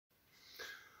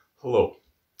Hello,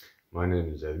 my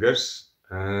name is Edgars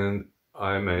and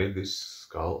I made this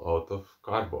skull out of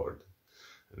cardboard.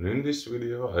 And in this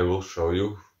video I will show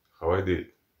you how I did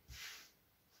it.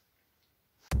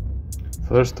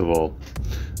 First of all,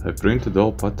 I printed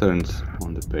all patterns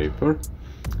on the paper,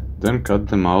 then cut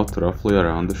them out roughly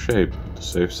around the shape to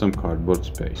save some cardboard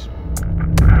space.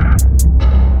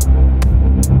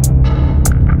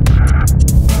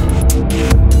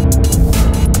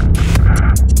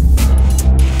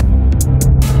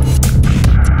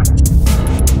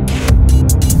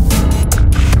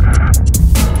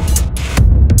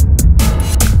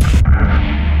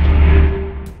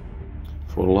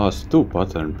 For the last two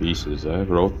pattern pieces I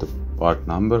wrote the part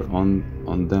number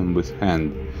on them with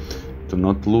hand to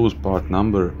not lose part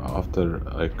number after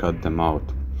I cut them out,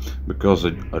 because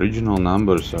the original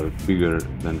numbers are bigger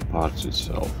than parts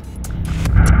itself.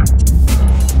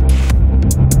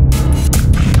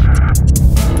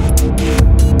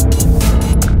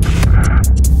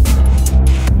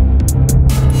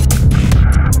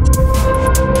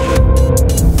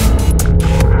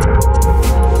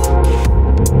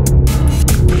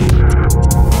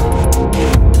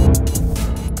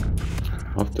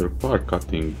 After part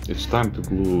cutting, it's time to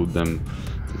glue them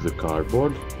to the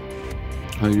cardboard.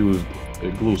 I used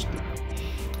a glue stick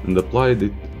and applied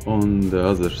it on the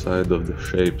other side of the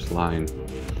shape's line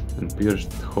and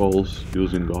pierced holes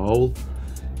using a awl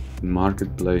in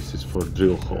marked places for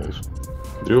drill holes.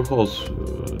 Drill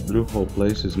hole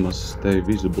places must stay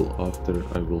visible after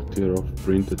I will tear off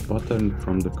printed pattern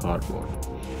from the cardboard.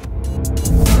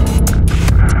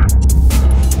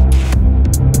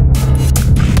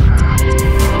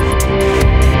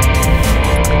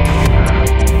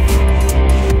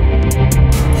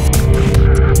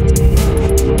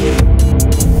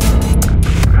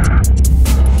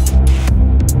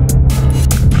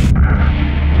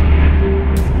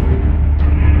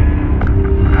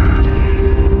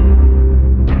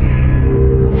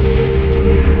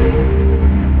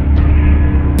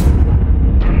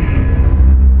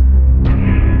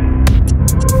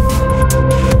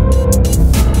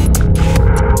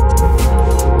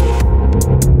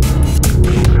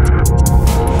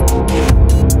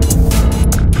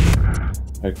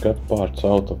 I cut parts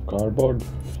out of cardboard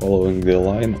following the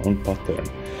line on pattern.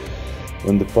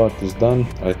 When the part is done,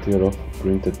 I tear off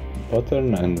printed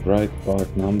pattern and write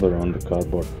part number on the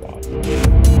cardboard part.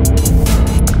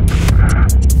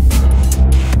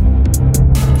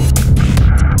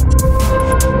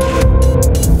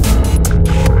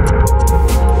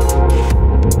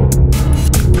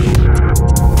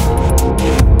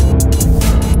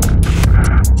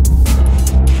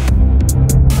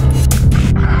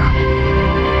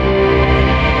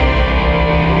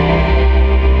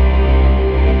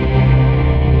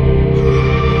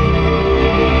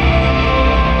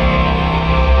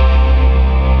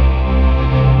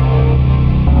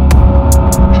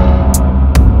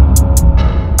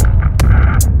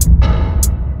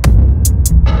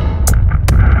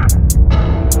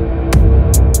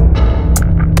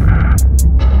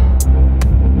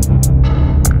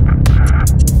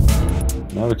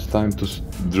 Now it's time to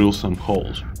drill some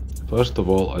holes. First of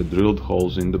all, I drilled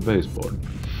holes in the baseboard.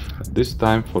 At this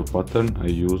time for pattern I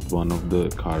used one of the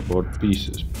cardboard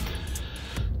pieces.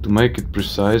 To make it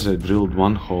precise, I drilled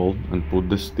one hole and put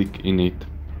the stick in it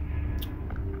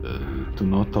to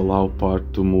not allow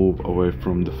part to move away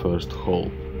from the first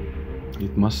hole.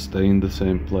 It must stay in the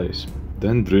same place.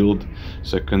 Then drilled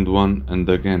second one and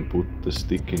again put the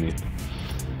stick in it.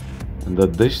 And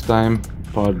at this time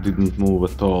part didn't move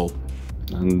at all,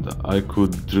 and I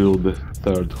could drill the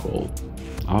third hole.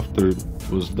 After it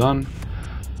was done,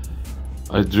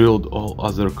 I drilled all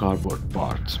other cardboard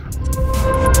parts.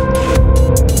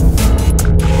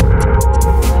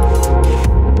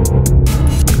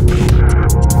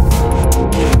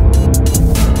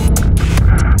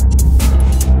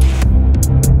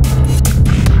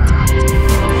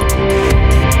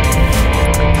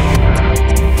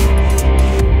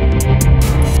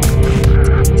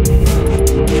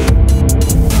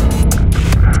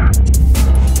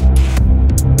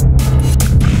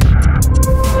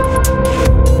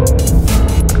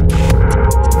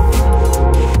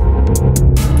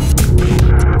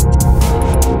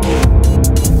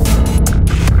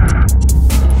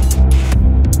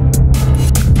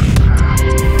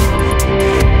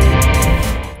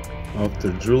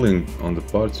 After drilling on the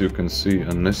parts you can see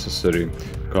unnecessary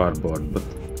cardboard, but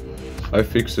I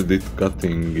fixed it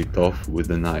cutting it off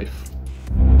with a knife.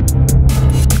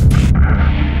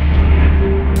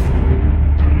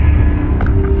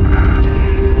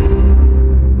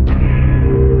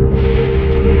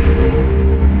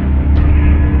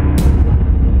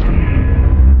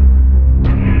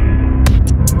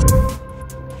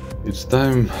 It's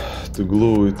time to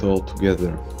glue it all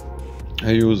together.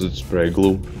 I used spray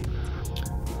glue.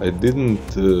 I didn't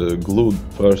glue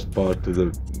the first part to the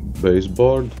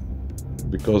baseboard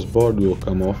because board will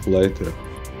come off later.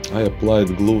 I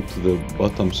applied glue to the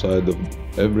bottom side of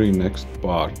every next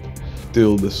part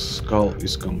till the skull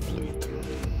is complete.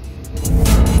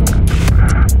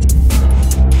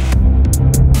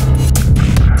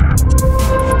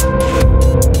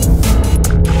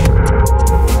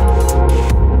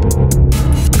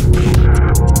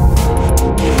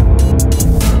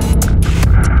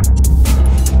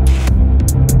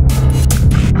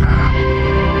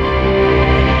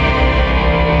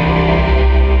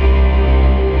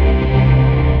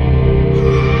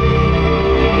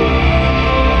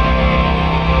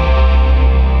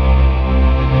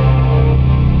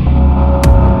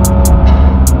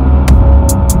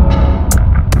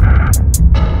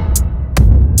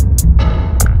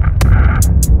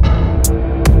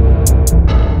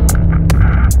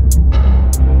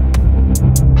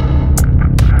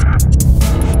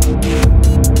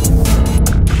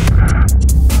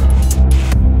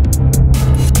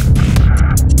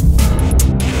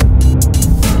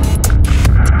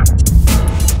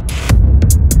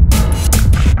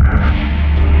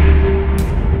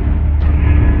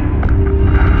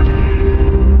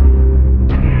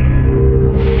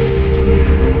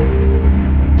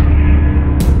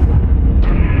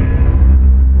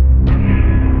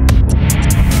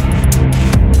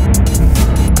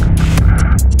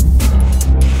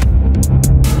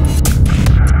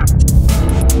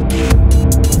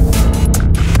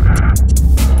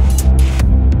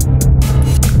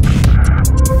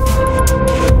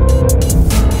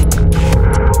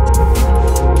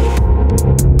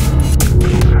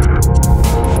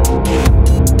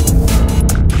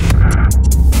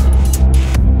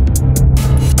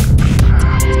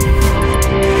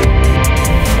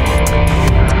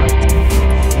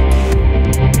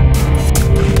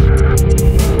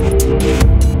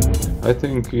 I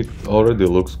think it already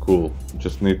looks cool,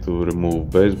 just need to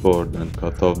remove baseboard and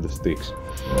cut off the sticks.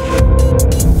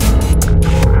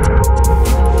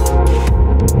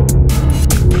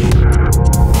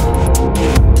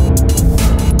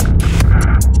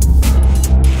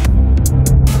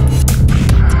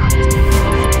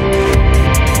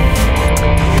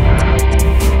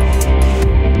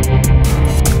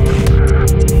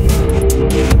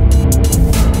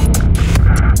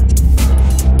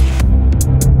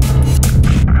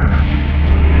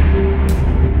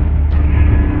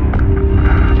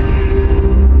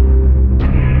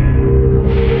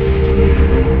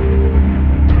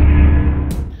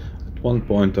 At one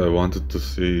point I wanted to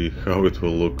see how it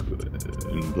will look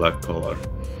in black color,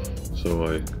 so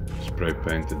I spray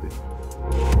painted it.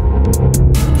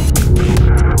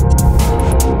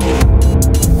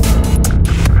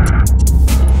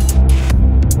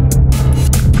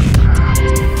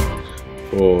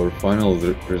 For final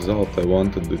result I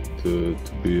wanted it to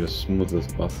be as smooth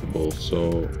as possible,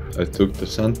 so I took the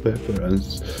sandpaper and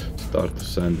started to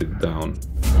sand it down.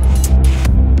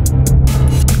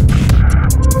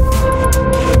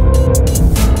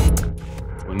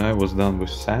 When I was done with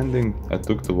sanding, I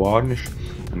took the varnish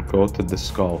and coated the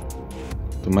skull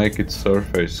to make its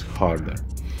surface harder.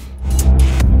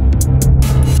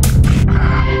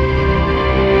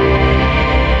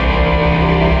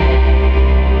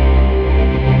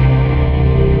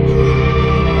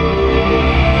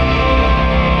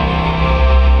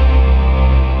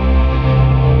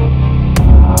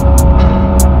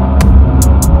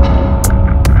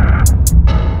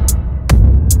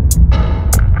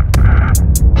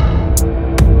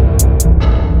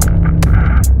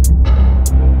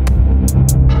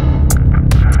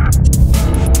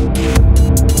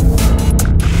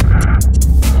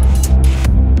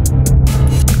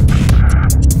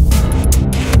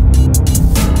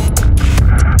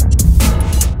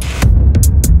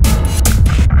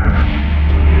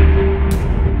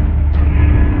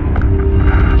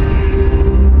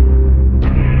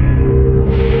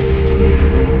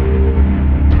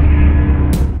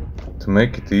 To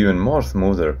make it even more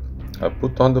smoother, I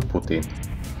put on the putty,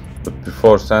 but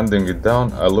before sanding it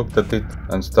down I looked at it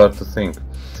and started to think,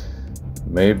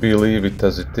 maybe leave it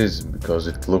as it is because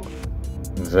it looked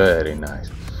very nice.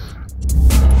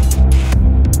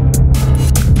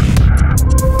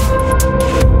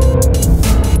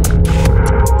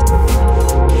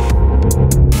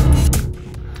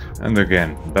 And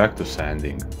again, back to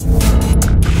sanding.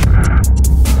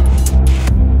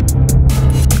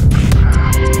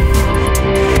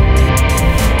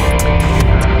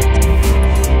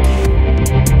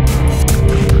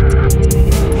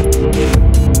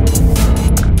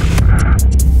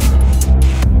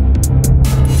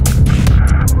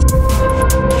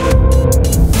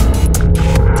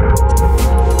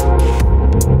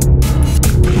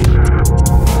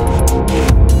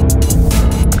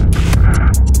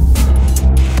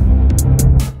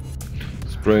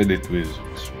 sprayed it with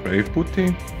spray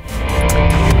putty.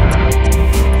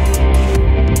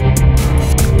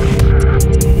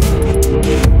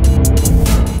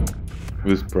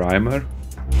 With primer.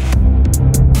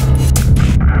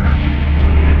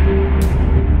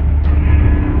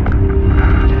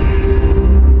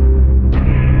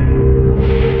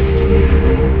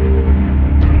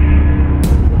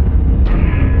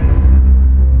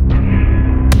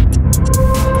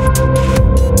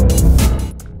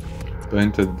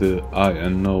 Painted the eye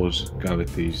and nose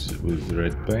cavities with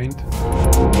red paint.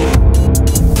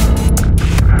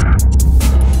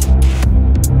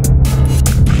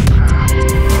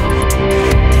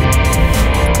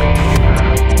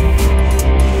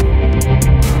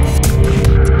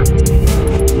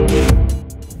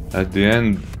 At the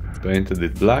end, painted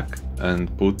it black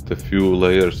and put a few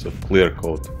layers of clear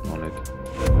coat on it.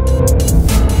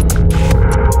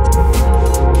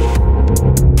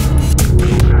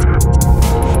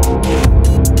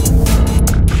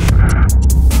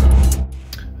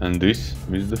 And this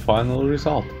is the final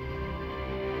result.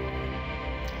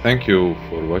 Thank you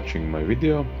for watching my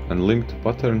video, and link to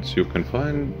patterns you can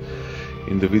find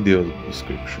in the video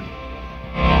description.